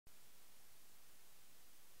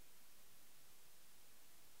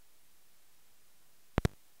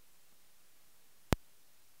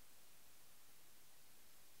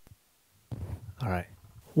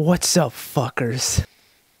What's up, fuckers?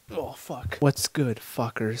 Oh, fuck. What's good,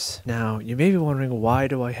 fuckers? Now, you may be wondering, why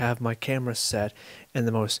do I have my camera set in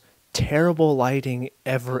the most terrible lighting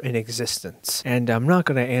ever in existence? And I'm not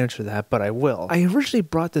going to answer that, but I will. I originally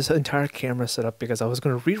brought this entire camera setup because I was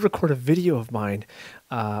going to re-record a video of mine,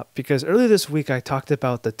 because earlier this week I talked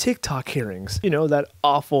about the TikTok hearings. You know, that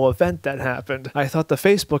awful event that happened. I thought the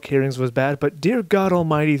Facebook hearings was bad, but dear God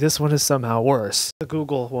almighty, this one is somehow worse. The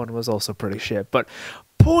Google one was also pretty shit, but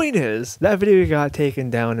point is, that video got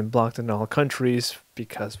taken down and blocked in all countries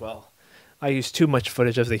because, well, I used too much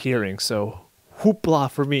footage of the hearing, so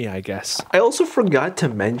hoopla for me, I guess. I also forgot to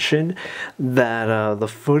mention that the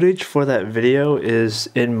footage for that video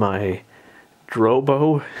is in my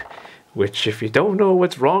Drobo, which if you don't know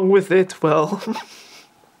what's wrong with it, well,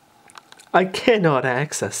 I cannot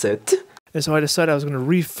access it. And so I decided I was going to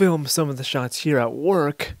refilm some of the shots here at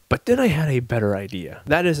work, but then I had a better idea.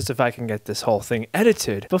 That is, if I can get this whole thing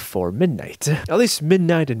edited before midnight. At least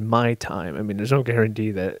midnight in my time. I mean, there's no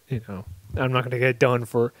guarantee that, you know, I'm not going to get it done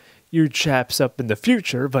for you chaps up in the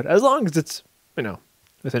future, but as long as it's, you know,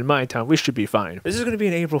 within my time, we should be fine. This is going to be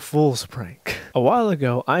an April Fool's prank. A while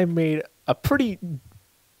ago, I made a pretty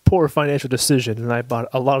poor financial decision, and I bought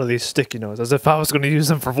a lot of these sticky notes as if I was going to use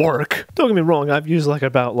them for work. Don't get me wrong, I've used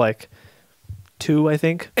about 2, I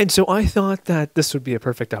think. And so I thought that this would be a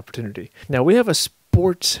perfect opportunity. Now, we have a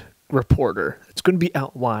sports reporter that's going to be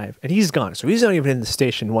out live, and he's gone, so he's not even in the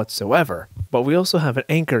station whatsoever. But we also have an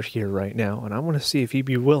anchor here right now, and I want to see if he'd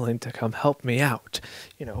be willing to come help me out.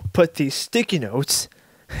 You know, put these sticky notes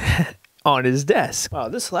on his desk. Wow,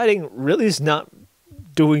 this lighting really is not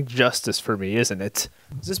doing justice for me, isn't it?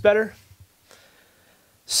 Is this better?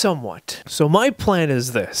 Somewhat. So my plan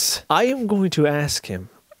is this. I am going to ask him,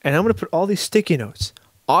 and I'm going to put all these sticky notes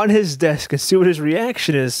on his desk and see what his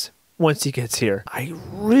reaction is once he gets here. I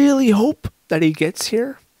really hope that he gets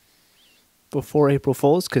here before April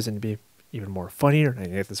Fool's, because it'd be even more funnier and I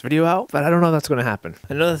can get this video out, but I don't know if that's going to happen.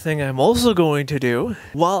 Another thing I'm also going to do,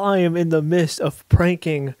 while I am in the midst of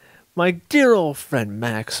pranking my dear old friend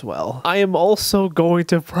Maxwell, I am also going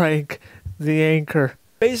to prank the anchor.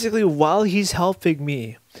 Basically, while he's helping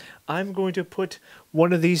me, I'm going to put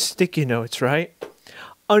one of these sticky notes, right,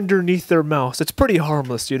 underneath their mouse. It's pretty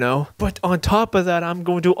harmless, you know? But on top of that, I'm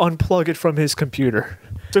going to unplug it from his computer.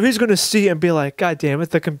 So he's going to see and be like, God damn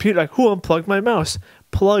it, the computer, like, who unplugged my mouse?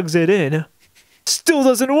 Plugs it in, still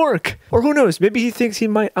doesn't work. Or who knows, maybe he thinks he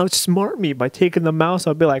might outsmart me by taking the mouse.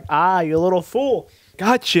 I'll be like, ah, you little fool.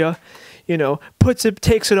 Gotcha. You know, puts it,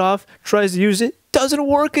 takes it off, tries to use it, doesn't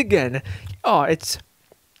work again. Oh,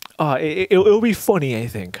 it'll be funny, I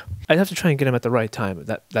think. I'd have to try and get him at the right time.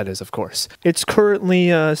 That is, of course. It's currently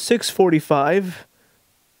 6:45,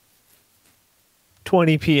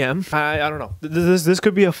 20 p.m. I don't know. This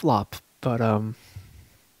could be a flop, but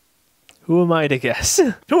who am I to guess?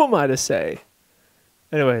 Who am I to say?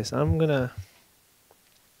 Anyways, I'm gonna.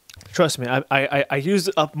 Trust me, I used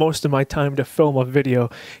up most of my time to film a video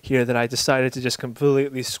here that I decided to just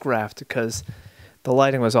completely scrap because the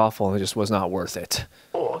lighting was awful and it just was not worth it.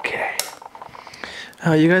 Okay.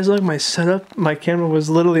 You guys like my setup? My camera was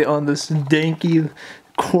literally on this danky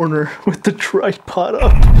corner with the tripod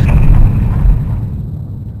up.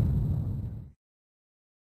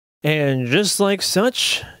 And just like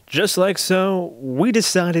such, just like so, we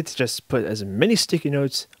decided to just put as many sticky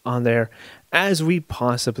notes on there as we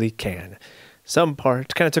possibly can. Some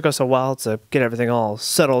parts kind of took us a while to get everything all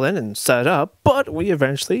settled in and set up, but we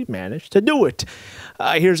eventually managed to do it.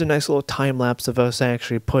 Here's a nice little time lapse of us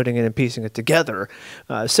actually putting it and piecing it together.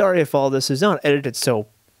 Sorry if all this is not edited so,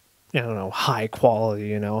 I don't know, high quality,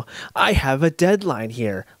 you know. I have a deadline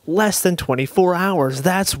here. Less than 24 hours,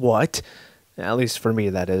 that's what. At least for me,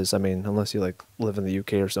 that is. I mean, unless you, like, live in the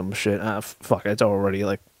UK or some shit. Fuck, it's already,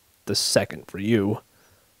 like, the second for you.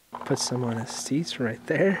 Put some on his seats right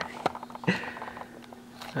there.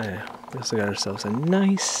 We also got ourselves a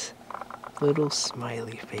nice little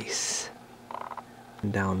smiley face.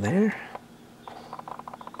 Down there.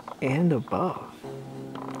 And above.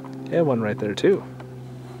 Yeah, one right there too.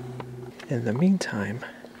 In the meantime,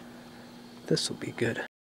 this will be good.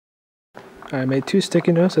 I made 2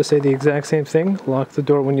 sticky notes that say the exact same thing. Lock the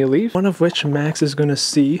door when you leave. One of which Max is going to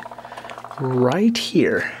see right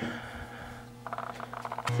here.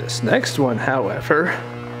 This next one, however,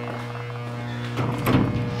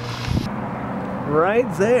 right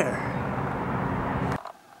there.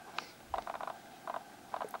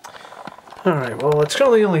 Alright, well, it's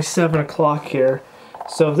currently only 7 o'clock here,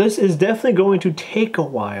 so this is definitely going to take a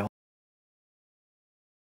while.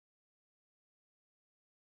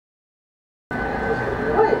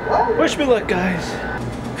 Wish me luck, guys.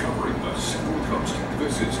 Covering the Central Coast,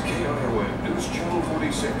 this is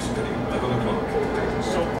 26 at 11 o'clock.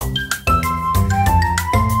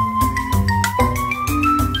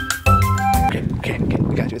 Okay,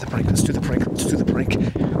 we gotta do the prank. Let's do the prank.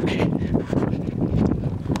 Okay.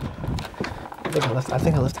 I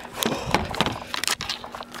think I left.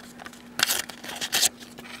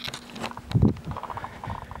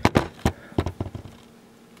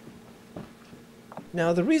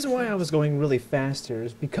 Now, the reason why I was going really fast here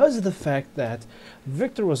is because of the fact that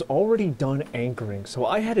Victor was already done anchoring, so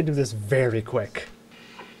I had to do this very quick.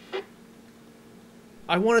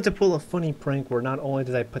 I wanted to pull a funny prank where not only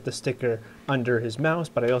did I put the sticker under his mouse,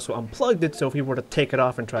 but I also unplugged it so if he were to take it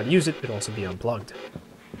off and try to use it, it'd also be unplugged.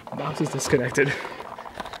 Mouse is disconnected.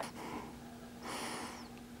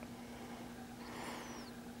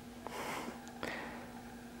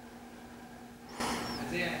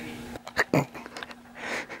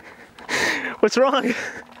 What's wrong?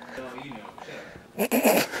 Oh, you know,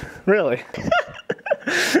 shut up. Really?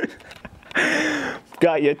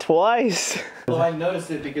 Got you twice. Well, I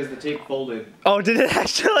noticed it because the tape folded. Oh, did it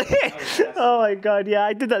actually? Oh my god, yeah,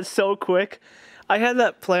 I did that so quick. I had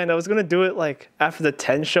that planned. I was gonna do it like after the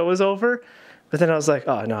 10 show was over, but then I was like,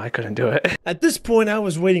 oh no, I couldn't do it. At this point, I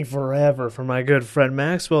was waiting forever for my good friend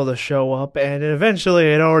Maxwell to show up, and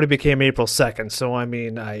eventually it already became April 2nd, so I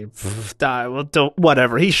mean,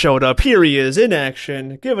 whatever, he showed up. Here he is, in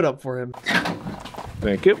action. Give it up for him.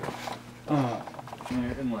 Thank you.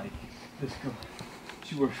 And like, this girl,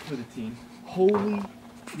 she works for the team. Holy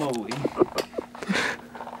moly.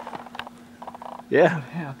 Yeah. What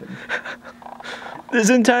happened? This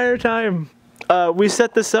entire time. We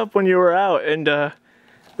set this up when you were out, and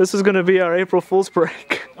this was gonna be our April Fool's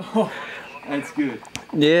prank. Oh, that's good.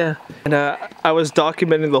 Yeah, and I was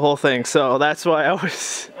documenting the whole thing, so that's why I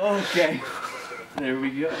was. Okay, there we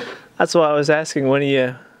go. That's why I was asking when do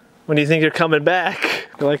you think you're coming back?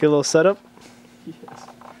 You like a little setup? Yes.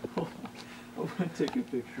 Hold on. I want to take a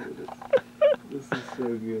picture of this. This is so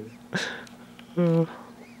good.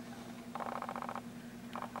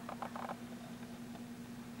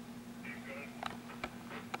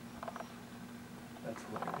 That's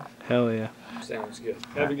hilarious. Hell yeah. Sounds good.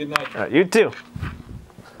 Have a good night. All right, you too.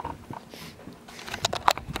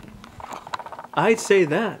 I'd say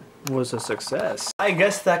that was a success. I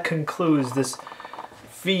guess that concludes this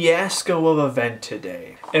fiasco of event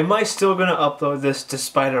today. Am I still gonna upload this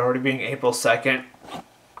despite it already being April 2nd?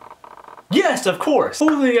 Yes, of course!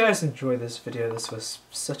 Hopefully you guys enjoyed this video. This was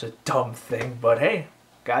such a dumb thing, but hey,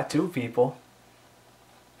 got 2 people.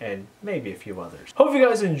 And maybe a few others. Hope you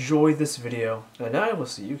guys enjoyed this video, and I will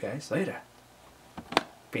see you guys later.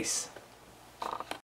 Peace.